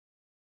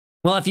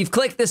Well, if you've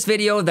clicked this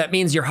video, that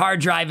means your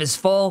hard drive is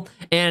full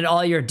and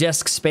all your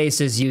disk space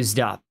is used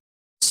up.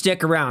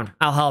 Stick around,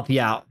 I'll help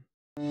you out.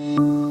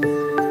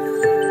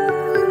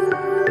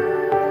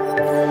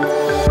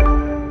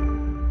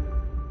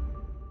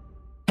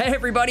 Hey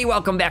everybody,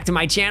 welcome back to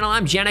my channel.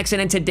 I'm Genix,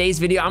 and in today's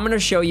video, I'm gonna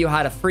show you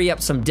how to free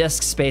up some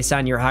disk space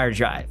on your hard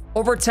drive.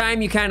 Over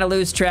time, you kind of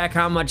lose track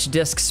how much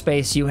disk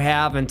space you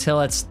have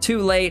until it's too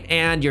late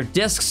and your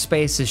disk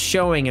space is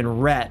showing in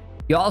red.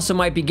 You also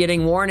might be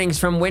getting warnings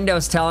from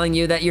Windows telling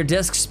you that your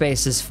disk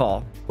space is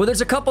full. Well,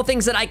 there's a couple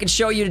things that I can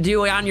show you to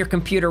do on your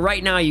computer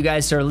right now, you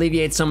guys, to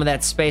alleviate some of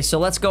that space. So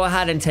let's go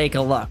ahead and take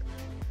a look.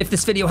 If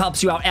this video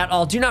helps you out at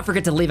all, do not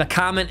forget to leave a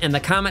comment in the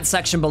comment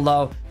section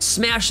below,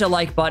 smash the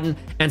like button,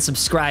 and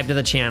subscribe to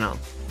the channel.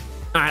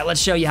 All right,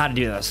 let's show you how to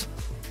do this.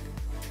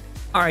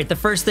 All right, the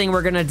first thing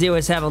we're gonna do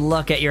is have a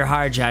look at your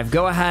hard drive.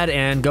 Go ahead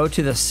and go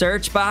to the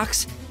search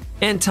box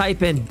and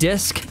type in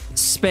disk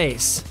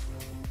space.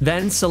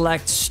 Then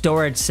select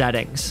storage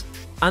settings.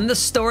 On the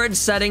storage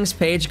settings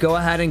page, go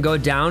ahead and go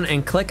down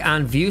and click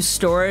on view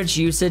storage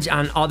usage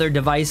on other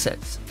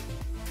devices.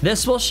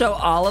 This will show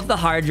all of the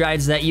hard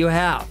drives that you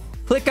have.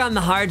 Click on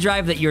the hard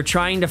drive that you're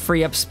trying to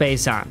free up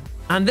space on.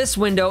 On this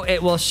window,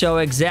 it will show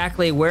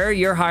exactly where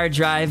your hard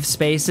drive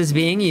space is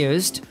being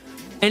used.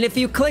 And if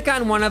you click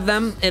on one of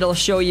them, it'll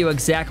show you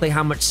exactly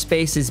how much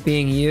space is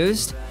being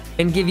used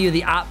and give you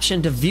the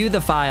option to view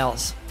the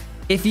files.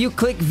 If you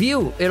click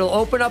view, it'll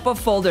open up a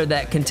folder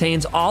that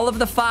contains all of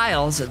the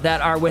files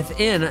that are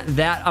within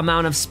that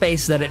amount of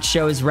space that it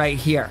shows right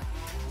here.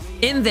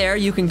 In there,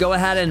 you can go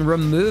ahead and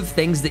remove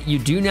things that you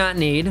do not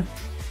need,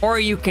 or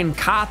you can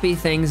copy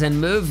things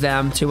and move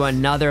them to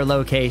another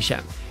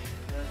location.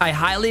 I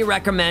highly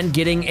recommend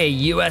getting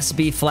a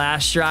USB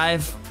flash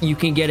drive. You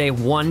can get a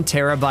 1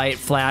 terabyte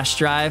flash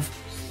drive.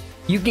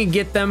 You can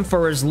get them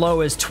for as low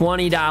as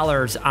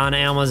 $20 on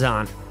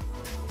Amazon.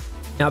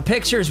 Now,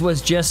 pictures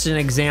was just an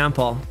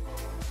example.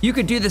 You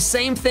could do the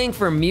same thing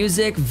for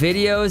music,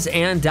 videos,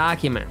 and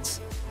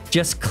documents.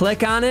 Just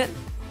click on it,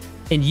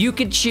 and you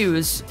could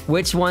choose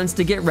which ones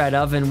to get rid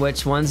of and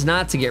which ones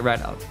not to get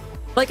rid of.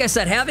 Like I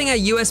said, having a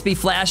USB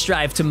flash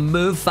drive to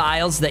move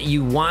files that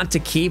you want to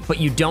keep but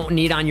you don't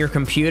need on your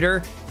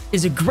computer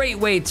is a great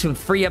way to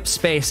free up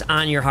space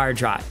on your hard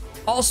drive.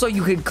 Also,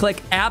 you could click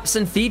apps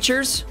and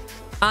features.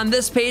 On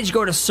this page,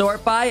 go to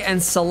sort by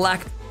and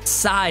select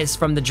size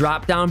from the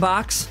drop-down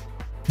box.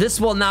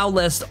 This will now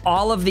list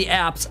all of the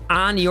apps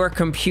on your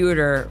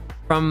computer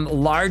from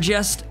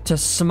largest to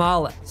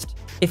smallest.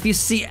 If you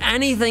see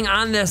anything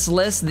on this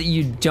list that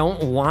you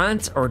don't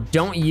want or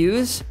don't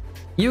use,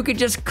 you could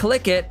just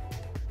click it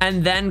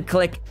and then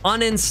click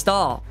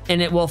uninstall,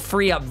 and it will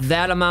free up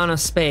that amount of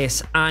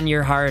space on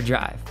your hard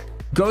drive.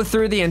 Go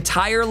through the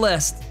entire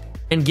list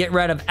and get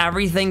rid of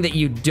everything that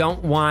you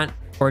don't want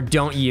or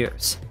don't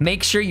use.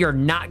 Make sure you're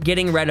not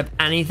getting rid of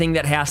anything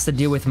that has to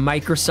do with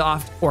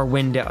Microsoft or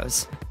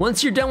Windows.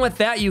 Once you're done with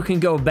that, you can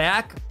go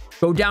back,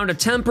 go down to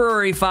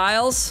temporary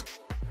files.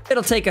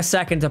 It'll take a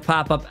second to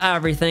pop up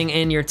everything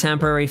in your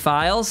temporary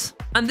files.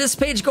 On this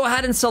page, go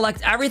ahead and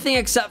select everything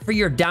except for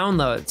your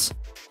downloads.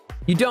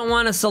 You don't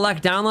want to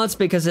select downloads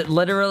because it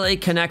literally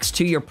connects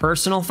to your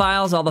personal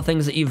files, all the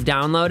things that you've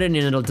downloaded, and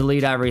it'll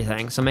delete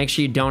everything. So make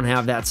sure you don't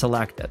have that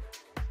selected.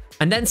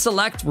 And then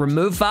select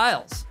remove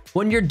files.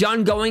 When you're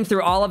done going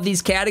through all of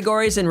these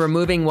categories and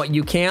removing what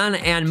you can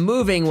and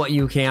moving what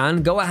you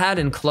can, go ahead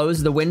and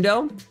close the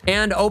window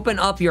and open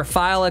up your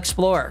File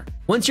Explorer.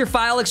 Once your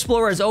File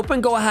Explorer is open,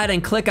 go ahead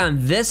and click on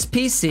this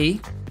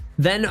PC,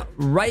 then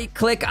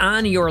right-click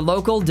on your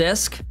local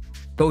disk,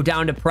 go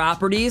down to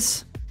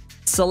Properties,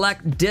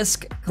 select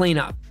Disk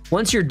Cleanup.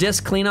 Once your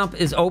Disk Cleanup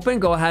is open,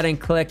 go ahead and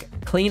click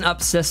Clean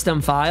Up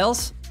System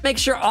Files. Make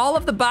sure all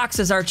of the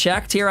boxes are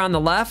checked here on the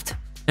left,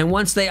 and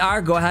once they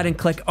are, go ahead and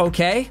click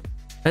OK.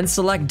 Then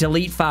select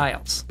delete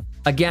files.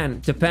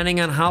 Again, depending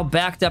on how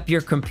backed up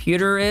your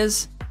computer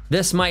is,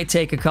 this might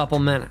take a couple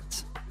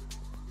minutes.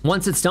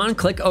 Once it's done,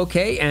 click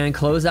OK and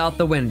close out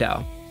the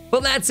window.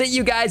 Well, that's it,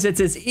 you guys. It's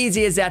as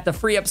easy as that to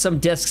free up some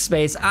disk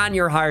space on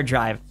your hard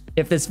drive.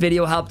 If this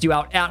video helped you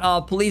out at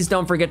all, please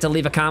don't forget to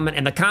leave a comment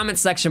in the comment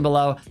section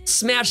below,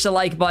 smash the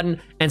like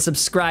button, and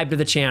subscribe to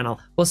the channel.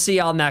 We'll see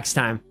y'all next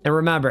time. And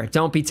remember,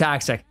 don't be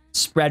toxic,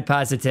 spread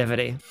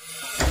positivity.